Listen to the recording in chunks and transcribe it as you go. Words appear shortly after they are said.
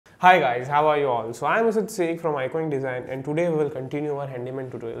Hi guys, how are you all? So I am Asad Sheikh from Iqonic Design, and today we will continue our handyman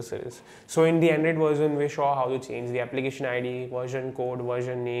tutorial series. So in the Android version, we saw how to change the application ID, version code,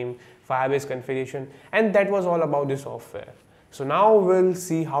 version name, Firebase configuration, and that was all about the software. So now we'll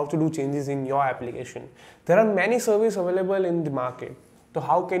see how to do changes in your application. There are many services available in the market. So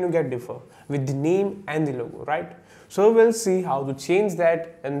how can you get differ with the name and the logo, right? So we'll see how to change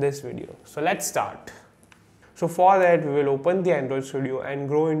that in this video. So let's start. So for that, we will open the Android Studio and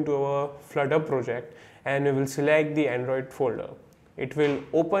go into our Flutter project, and we will select the Android folder. It will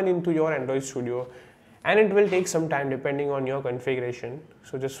open into your Android Studio, and it will take some time depending on your configuration.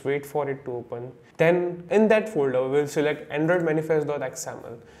 So just wait for it to open. Then in that folder, we will select Android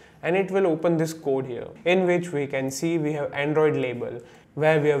manifest.xml, and it will open this code here, in which we can see we have Android label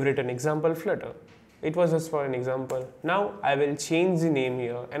where we have written example Flutter. It was just for an example. Now I will change the name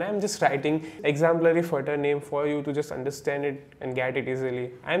here, and I'm just writing exemplary Flutter name for you to just understand it and get it easily.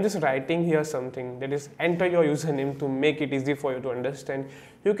 I'm just writing here something, that is enter your username to make it easy for you to understand.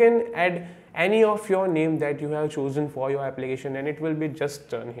 You can add any of your name that you have chosen for your application, and it will be just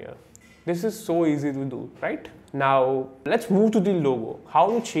done here. This is so easy to do, right? Now let's move to the logo. How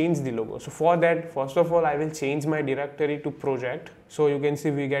to change the logo? So for that, first of all, I will change my directory to project. So you can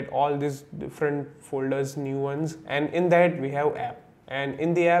see we get all these different folders, new ones, and in that we have app. And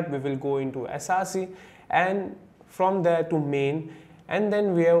in the app we will go into SRC, and from there to main, and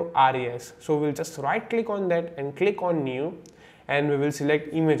then we have RES. So we'll just right click on that and click on new, and we will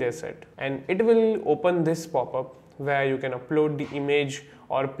select image asset, and it will open this pop-up where you can upload the image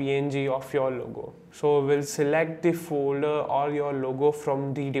or PNG of your logo. So we'll select the folder or your logo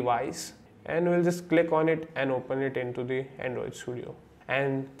from the device, and we'll just click on it and open it into the Android Studio.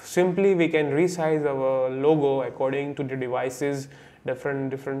 And simply we can resize our logo according to the devices.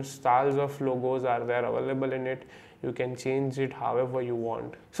 Different styles of logos are there available in it. You can change it however you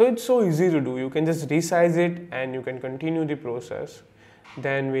want. So it's so easy to do. You can just resize it and you can continue the process.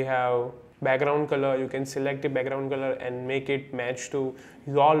 Then we have background color. You can select the background color and make it match to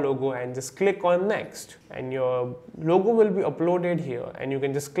your logo and just click on next, and your logo will be uploaded here, and you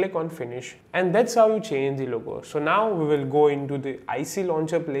can just click on finish, and that's how you change the logo. So now we will go into the IC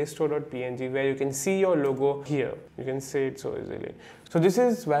launcher playstore.png where you can see your logo here. You can see it so easily. So this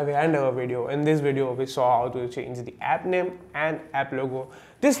is where we end our video. In this video we saw how to change the app name and app logo.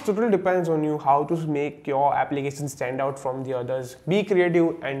 This totally depends on you how to make your application stand out from the others. Be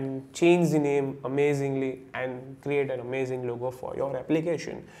creative and change the name amazingly and create an amazing logo for your application.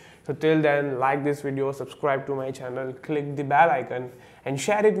 So till then, like this video, subscribe to my channel, click the bell icon, and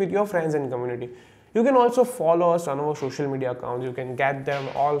share it with your friends and community. You can also follow us on our social media accounts. You can get them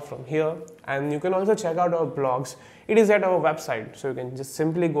all from here, and you can also check out our blogs. It is at our website, so you can just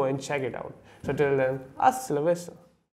simply go and check it out. So till then, hasta la vista.